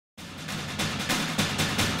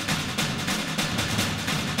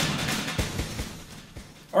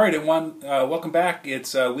All right, everyone. Welcome back.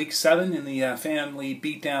 It's week 7 in the Family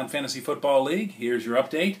Beatdown Fantasy Football League. Here's your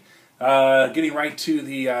update. Getting right to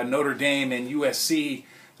the Notre Dame and USC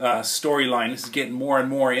storyline. This is getting more and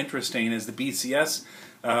more interesting as the BCS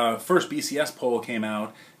first BCS poll came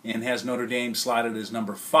out and has Notre Dame slotted as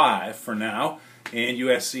number 5 for now, and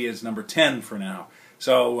USC is number 10 for now.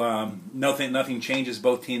 So nothing changes.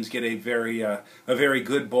 Both teams get a very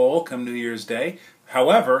good bowl come New Year's Day.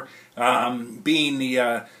 However, being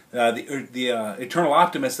the eternal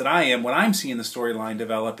optimist that I am, what I'm seeing the storyline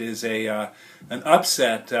develop is an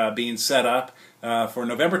upset being set up for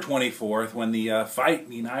November 24th when the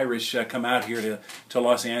Fighting Irish come out here to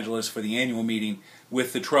Los Angeles for the annual meeting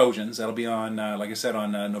with the Trojans. That'll be on, like I said,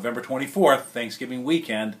 on November 24th, Thanksgiving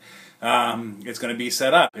weekend. It's going to be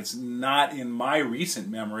set up. It's not in my recent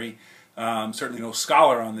memory. Certainly no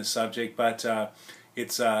scholar on this subject, but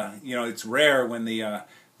it's it's rare when the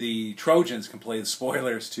Trojans can play the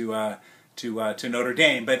spoilers to Notre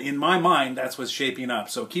Dame. But in my mind, that's what's shaping up.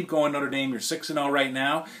 So keep going, Notre Dame. You're 6-0 right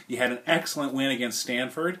now. You had an excellent win against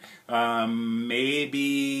Stanford.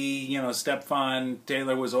 Maybe Stephon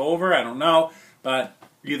Taylor was over. I don't know, but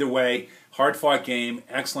either way, hard-fought game,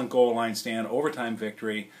 excellent goal line stand, overtime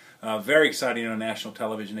victory. Very exciting on national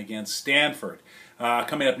television against Stanford.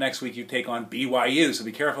 Coming up next week, you take on BYU, so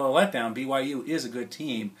be careful of letdown. BYU is a good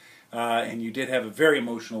team, and you did have a very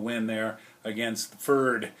emotional win there against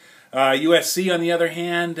Ferd. USC, on the other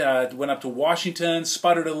hand, went up to Washington,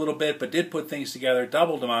 sputtered a little bit, but did put things together,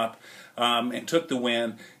 doubled them up, and took the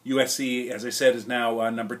win. USC, as I said, is now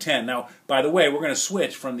number 10. Now, by the way, we're going to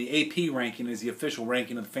switch from the AP ranking as the official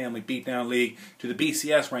ranking of the Family Beatdown League to the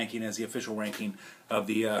BCS ranking as the official ranking of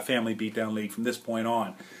the Family Beatdown League from this point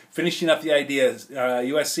on. Finishing up the ideas,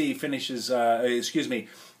 USC finishes,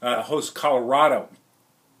 hosts Colorado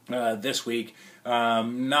this week.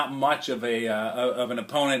 Not much of an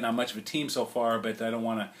opponent, not much of a team so far, but I don't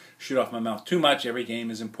want to shoot off my mouth too much. Every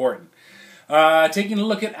game is important. Taking a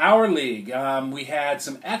look at our league, we had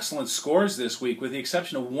some excellent scores this week, with the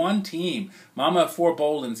exception of one team. Mama of Four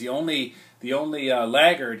Boldens, the only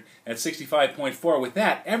laggard at 65.4. With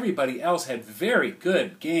that, everybody else had very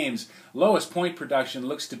good games. Lowest point production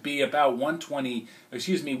looks to be about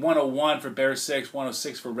 101 for Bear 6,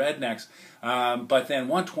 106 for Rednecks, but then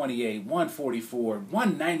 128, 144,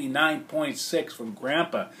 199.6 from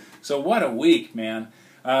Grandpa. So what a week, man.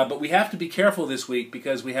 But we have to be careful this week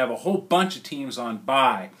because we have a whole bunch of teams on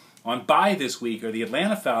bye. On bye this week are the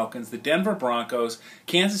Atlanta Falcons, the Denver Broncos,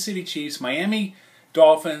 Kansas City Chiefs, Miami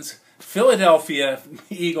Dolphins, Philadelphia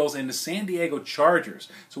Eagles, and the San Diego Chargers.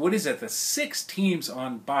 So what is it? The 6 teams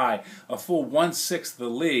on bye, a full 1/6 of the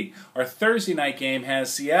league. Our Thursday night game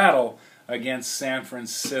has Seattle against San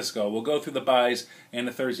Francisco. We'll go through the byes and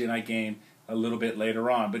the Thursday night game a little bit later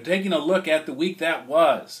on. But taking a look at the week that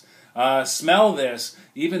was, smell this,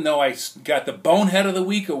 even though I got the Bonehead of the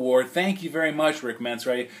Week award. Thank you very much, Rick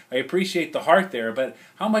Menser. I appreciate the heart there, but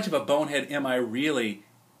how much of a bonehead am I really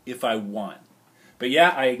if I won? But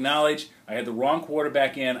yeah, I acknowledge I had the wrong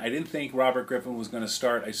quarterback in. I didn't think Robert Griffin was going to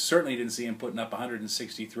start. I certainly didn't see him putting up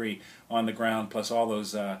 163 on the ground, plus all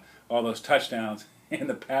those touchdowns and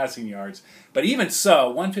the passing yards. But even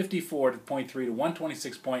so, 154.3 to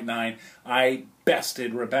 126.9, I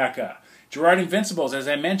bested Rebecca. Girard Invincibles, as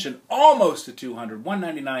I mentioned, almost to 200,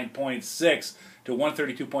 199.6 to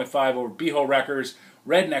 132.5 over Beho Wreckers.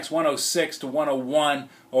 Rednecks 106 to 101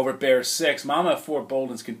 over Bear 6. Mama of Four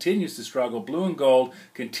Boldens continues to struggle. Blue and Gold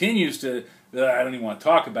continues to, I don't even want to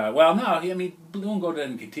talk about it. Well, no, I mean, Blue and Gold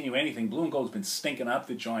doesn't continue anything. Blue and Gold's been stinking up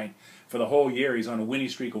the joint for the whole year. He's on a winning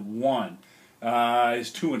streak of 1.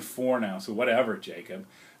 He's 2-4 now, so whatever, Jacob.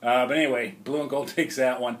 But anyway, Blue and Gold takes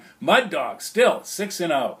that one. MudDawgs still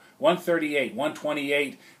 6-0, 138,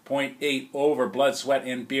 128.8 over Blood, Sweat,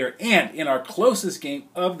 and Beer. And in our closest game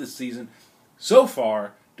of the season so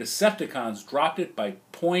far, Decepticons dropped it by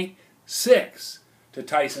 0.6 to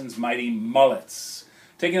Tyson's mighty Mullets.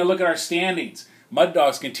 Taking a look at our standings,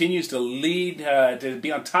 MudDawgs continues to lead, to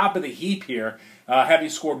be on top of the heap here, having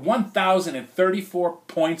scored 1,034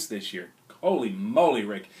 points this year. Holy moly,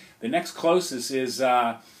 Rick. The next closest is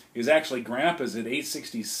actually Grandpa's at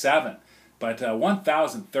 867. But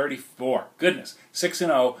 1,034. Goodness.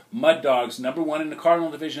 6-0. MudDawgs, number 1 in the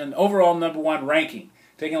Cardinal Division, and overall number 1 ranking.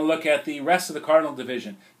 Taking a look at the rest of the Cardinal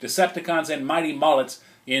Division, Decepticons and Mighty Mullets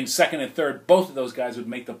in 2nd and 3rd. Both of those guys would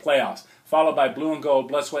make the playoffs. Followed by Blue and Gold,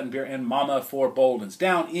 Blood, Sweat, and Beer, and Mama of Four Boldens.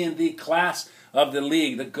 Down in the class of the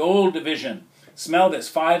league, the Gold Division. Smell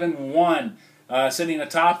this, 5-1. Sitting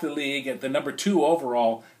atop the league at the number 2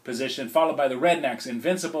 overall position. Followed by the Rednecks,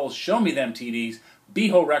 Invincibles, Show Me Them TDs,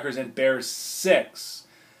 Beho Wreckers, and Bear 6.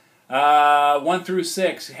 1 through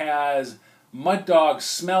 6 has MudDawgs,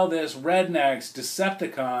 Smell This, Rednecks,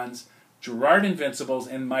 Decepticons, Girard Invincibles,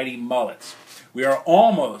 and Mighty Mullets. We are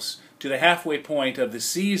almost to the halfway point of the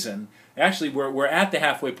season. Actually, we're at the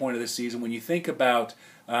halfway point of the season when you think about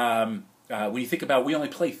we only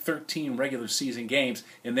play 13 regular season games,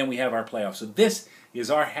 and then we have our playoffs. So this is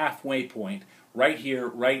our halfway point right here,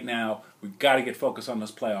 right now. We've got to get focused on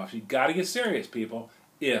those playoffs. You've got to get serious, people,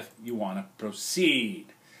 if you want to proceed.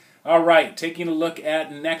 All right, taking a look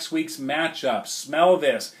at next week's matchup. Smell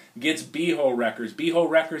This gets B-Hole Wreckers. B-Hole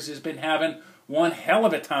Wreckers has been having one hell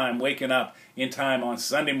of a time waking up in time on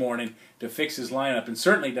Sunday morning to fix his lineup, and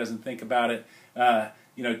certainly doesn't think about it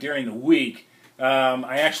during the week.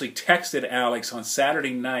 I actually texted Alex on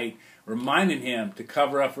Saturday night reminding him to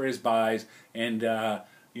cover up for his buys, and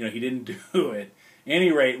he didn't do it.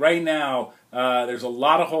 Any rate, right now, there's a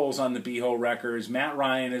lot of holes on the B-Hole Wreckers. Matt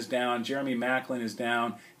Ryan is down, Jeremy Macklin is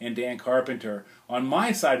down, and Dan Carpenter. On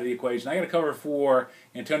my side of the equation, I got to cover for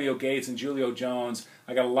Antonio Gates and Julio Jones.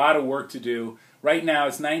 I got a lot of work to do. Right now,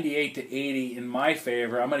 it's 98 to 80 in my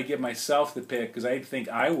favor. I'm going to give myself the pick because I think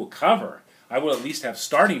I will cover. I will at least have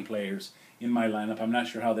starting players in my lineup. I'm not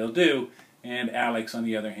sure how they'll do. And Alex, on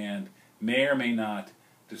the other hand, may or may not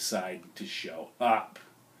decide to show up.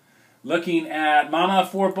 Looking at Mama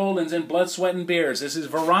Four Boldens and Blood, Sweat, and Beers. This is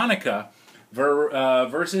Veronica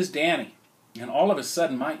versus Danny. And all of a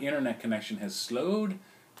sudden, my internet connection has slowed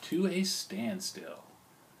to a standstill.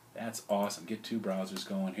 That's awesome. Get two browsers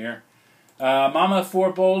going here. Mama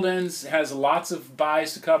Four Boldens has lots of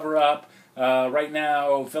buys to cover up. Right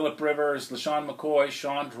now, Phillip Rivers, LaShawn McCoy,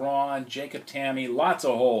 Sean Drawn, Jacob Tammy, lots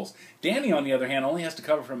of holes. Danny, on the other hand, only has to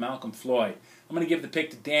cover for Malcolm Floyd. I'm going to give the pick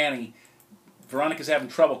to Danny. Veronica's having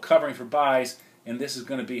trouble covering for buys, and this is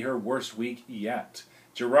going to be her worst week yet.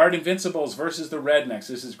 Girard Invincibles versus the Rednecks.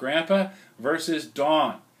 This is Grandpa versus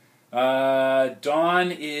Dawn.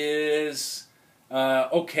 Dawn is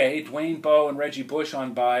okay. Dwayne Bowe and Reggie Bush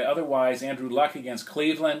on bye. Otherwise, Andrew Luck against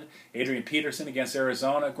Cleveland. Adrian Peterson against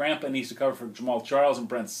Arizona. Grandpa needs to cover for Jamal Charles and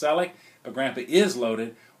Brent Selleck, but Grandpa is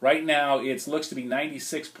loaded. Right now, it looks to be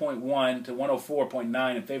 96.1 to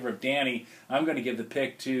 104.9 in favor of Danny. I'm going to give the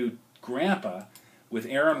pick to Grandpa with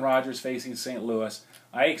Aaron Rodgers facing St. Louis.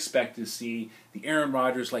 I expect to see the Aaron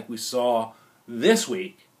Rodgers like we saw this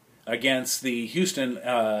week against the Houston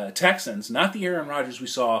Texans, not the Aaron Rodgers we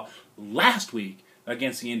saw last week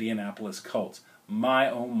against the Indianapolis Colts. My,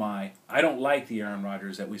 oh my, I don't like the Aaron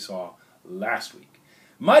Rodgers that we saw last week.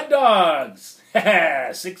 MudDawgs,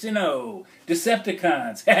 6-0.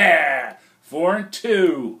 Decepticons,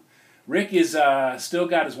 4-2. Rick is still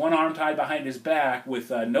got his one arm tied behind his back with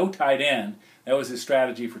no tight end. That was his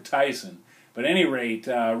strategy for Tyson. But at any rate,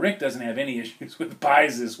 Rick doesn't have any issues with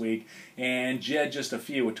buys this week, and Jed just a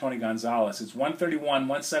few with Tony Gonzalez. It's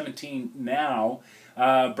 131-117 now.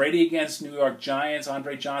 Brady against New York Giants,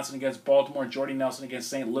 Andre Johnson against Baltimore, Jordy Nelson against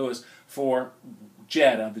St. Louis for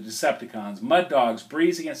Jed of the Decepticons. MudDawgs,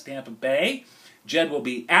 Brees against Tampa Bay. Jed will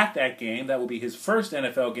be at that game. That will be his first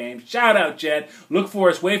NFL game. Shout out, Jed. Look for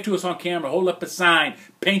us. Wave to us on camera. Hold up a sign.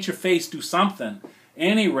 Paint your face. Do something.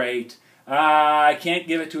 Any rate, I can't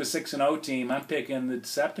give it to a 6-0 team. I'm picking the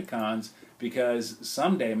Decepticons because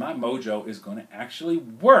someday my mojo is going to actually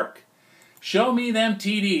work. Show me them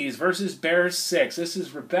TDs versus Bears 6. This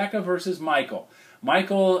is Rebecca versus Michael.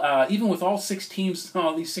 Michael, even with all 6 teams,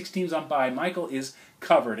 all these 6 teams on bye, Michael is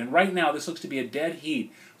covered. And right now, this looks to be a dead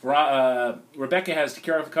heat. Rebecca has to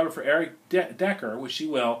cover for Eric Decker, which she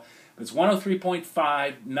will. But it's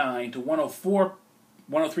 103.59 to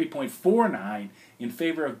 103.49 in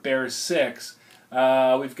favor of Bears 6.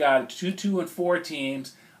 We've got 2 and 4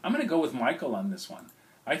 teams. I'm going to go with Michael on this one.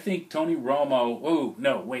 I think Tony Romo. Oh,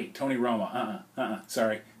 no, wait. Tony Romo.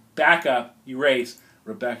 Sorry. Back up. Erase.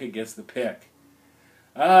 Rebecca gets the pick.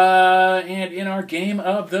 And in our game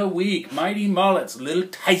of the week, Mighty Mullets, Little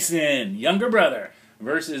Tyson, younger brother,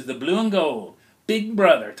 versus the Blue and Gold, Big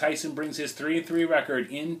Brother. Tyson brings his 3-3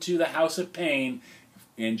 record into the House of Pain,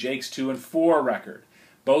 and Jake's 2-4 record.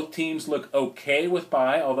 Both teams look okay with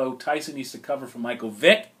bye, although Tyson needs to cover for Michael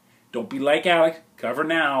Vick. Don't be like Alex. Cover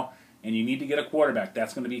now, and you need to get a quarterback.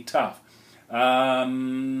 That's going to be tough.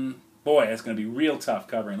 Boy, that's going to be real tough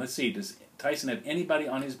covering. Let's see. Does Tyson have anybody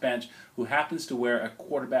on his bench who happens to wear a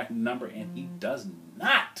quarterback number? And he does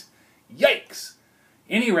not. Yikes.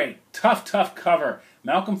 Any rate, tough cover.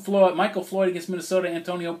 Michael Floyd against Minnesota.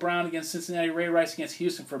 Antonio Brown against Cincinnati. Ray Rice against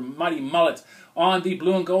Houston for Mighty Mullets. On the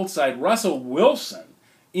blue and gold side, Russell Wilson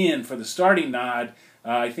in for the starting nod.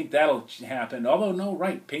 I think that'll happen. Although, no,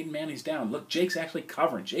 right, Peyton Manning's down. Look, Jake's actually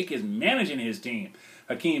covering. Jake is managing his team.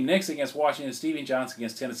 Hakeem Nicks against Washington, Stephen Johnson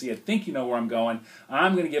against Tennessee. I think you know where I'm going.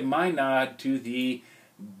 I'm going to give my nod to the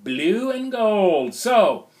blue and gold.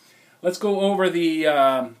 So, let's go over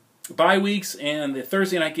the bye weeks and the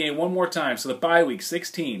Thursday night game one more time. So the bye week,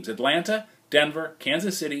 6 teams. Atlanta, Denver,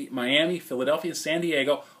 Kansas City, Miami, Philadelphia, San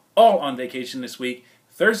Diego, all on vacation this week.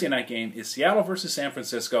 Thursday night game is Seattle versus San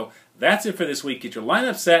Francisco. That's it for this week. Get your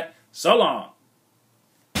lineup set. So long.